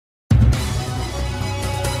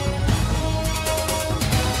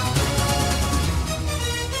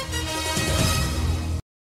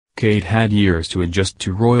Kate had years to adjust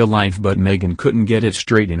to royal life, but Meghan couldn't get it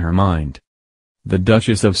straight in her mind. The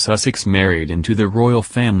Duchess of Sussex married into the royal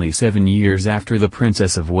family 7 years after the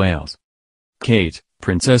Princess of Wales. Kate,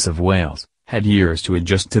 Princess of Wales, had years to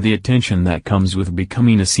adjust to the attention that comes with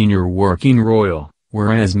becoming a senior working royal,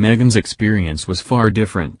 whereas Meghan's experience was far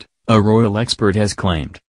different, a royal expert has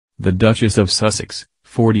claimed. The Duchess of Sussex,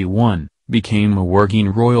 41, became a working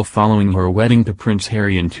royal following her wedding to Prince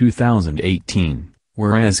Harry in 2018,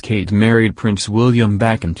 whereas Kate married Prince William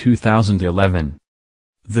back in 2011.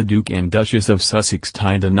 The Duke and Duchess of Sussex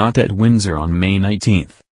tied a knot at Windsor on May 19.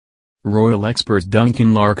 Royal expert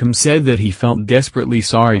Duncan Larcombe said that he felt desperately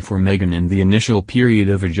sorry for Meghan in the initial period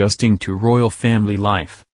of adjusting to royal family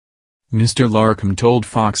life. Mr. Larcombe told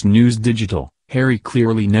Fox News Digital, Harry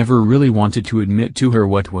clearly never really wanted to admit to her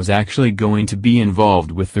what was actually going to be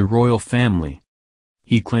involved with the royal family.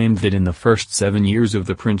 He claimed that in the first 7 years of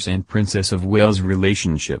the Prince and Princess of Wales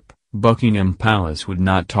relationship, Buckingham Palace would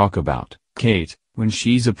not talk about Kate, when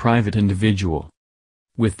she's a private individual.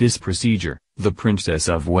 With this procedure, the Princess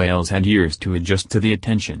of Wales had years to adjust to the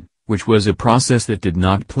attention, which was a process that did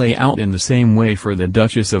not play out in the same way for the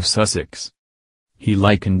Duchess of Sussex. He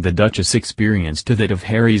likened the Duchess' experience to that of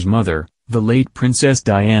Harry's mother, the late Princess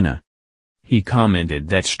Diana. He commented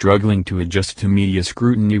that struggling to adjust to media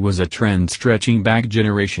scrutiny was a trend stretching back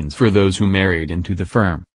generations for those who married into the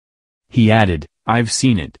firm. He added, "I've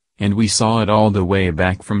seen it, and we saw it all the way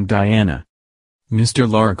back from Diana." Mr.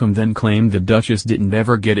 Larcombe then claimed the Duchess didn't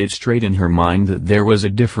ever get it straight in her mind that there was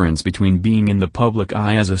a difference between being in the public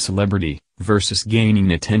eye as a celebrity, versus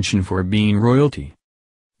gaining attention for being royalty.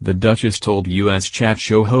 The Duchess told U.S. chat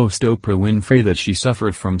show host Oprah Winfrey that she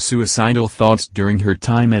suffered from suicidal thoughts during her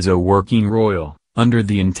time as a working royal, under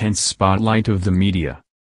the intense spotlight of the media.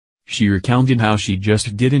 She recounted how she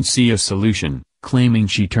just didn't see a solution, claiming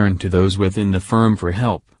she turned to those within the firm for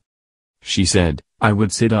help. She said, "I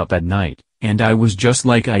would sit up at night, and I was just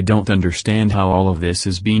like, I don't understand how all of this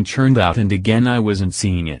is being churned out, and again I wasn't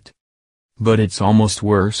seeing it. But it's almost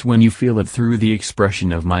worse when you feel it through the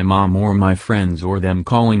expression of my mom or my friends or them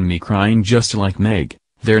calling me crying just like Meg,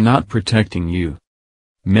 they're not protecting you."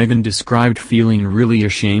 Meghan described feeling really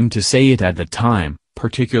ashamed to say it at the time,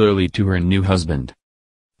 particularly to her new husband.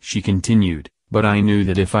 She continued, "But I knew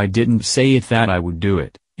that if I didn't say it that I would do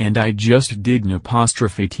it, and I just didn't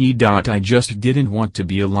I just didn't want to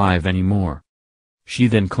be alive anymore." She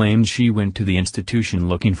then claimed she went to the institution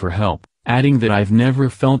looking for help, adding that "I've never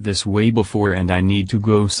felt this way before and I need to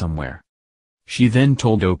go somewhere." She then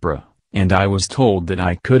told Oprah, "And I was told that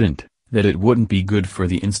I couldn't, that it wouldn't be good for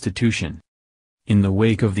the institution." In the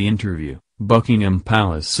wake of the interview, Buckingham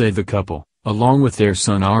Palace said the couple, along with their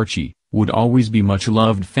son Archie, would always be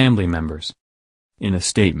much-loved family members. In a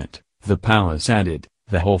statement, the palace added,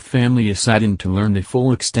 "The whole family is saddened to learn the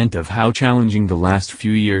full extent of how challenging the last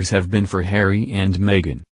few years have been for Harry and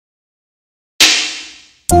Meghan."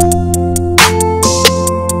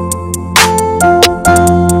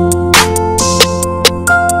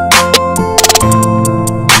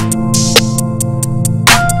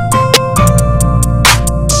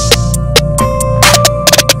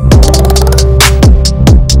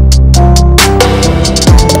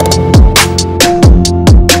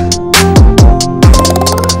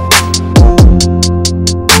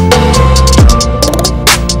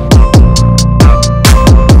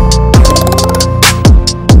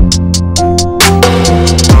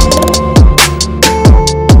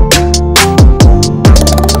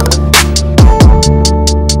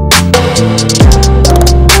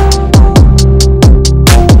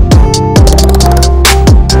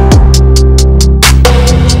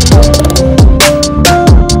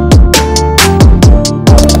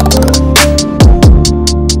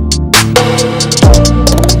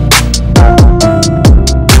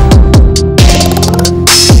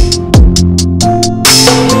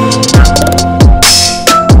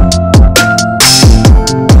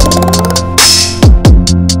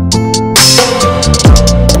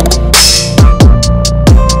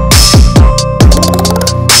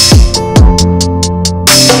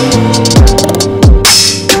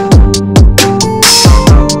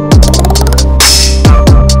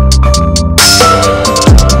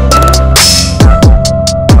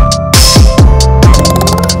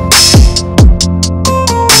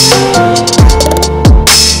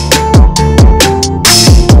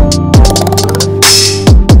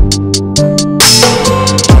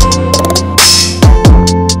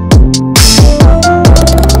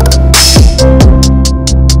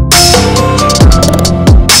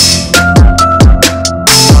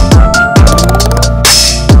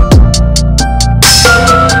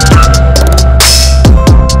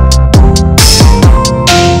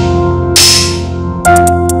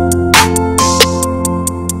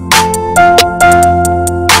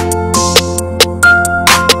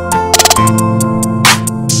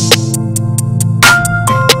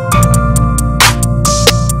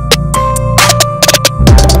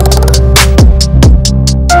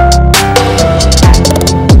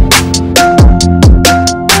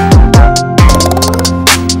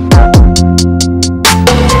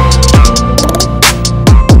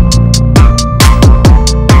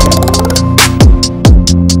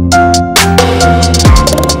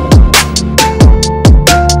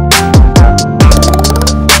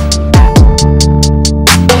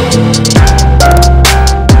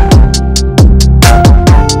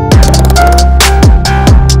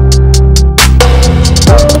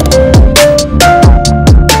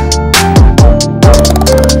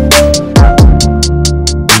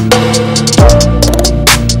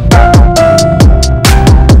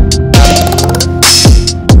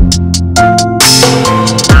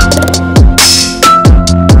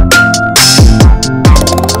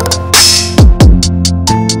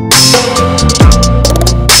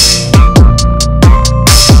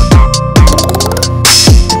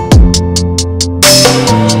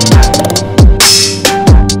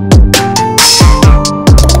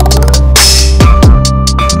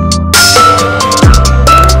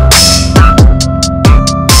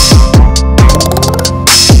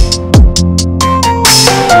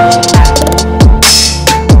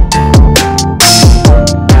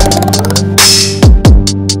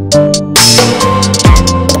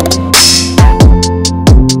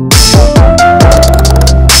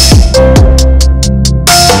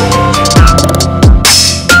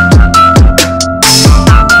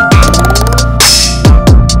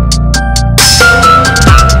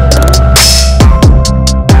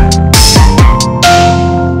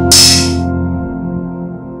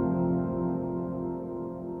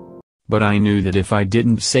 But I knew that if I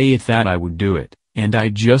didn't say it that I would do it, and I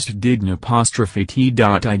just didn't.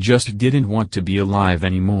 I just didn't want to be alive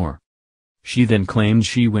anymore." She then claimed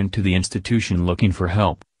she went to the institution looking for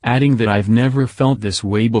help, adding that "I've never felt this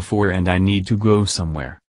way before and I need to go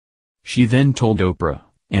somewhere." She then told Oprah,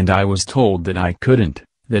 "And I was told that I couldn't,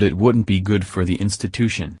 that it wouldn't be good for the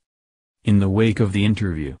institution." In the wake of the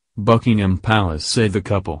interview, Buckingham Palace said the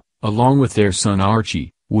couple, along with their son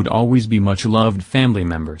Archie, would always be much-loved family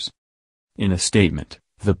members. In a statement,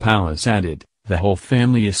 the palace added, "The whole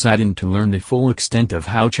family is saddened to learn the full extent of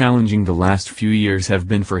how challenging the last few years have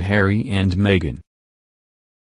been for Harry and Meghan.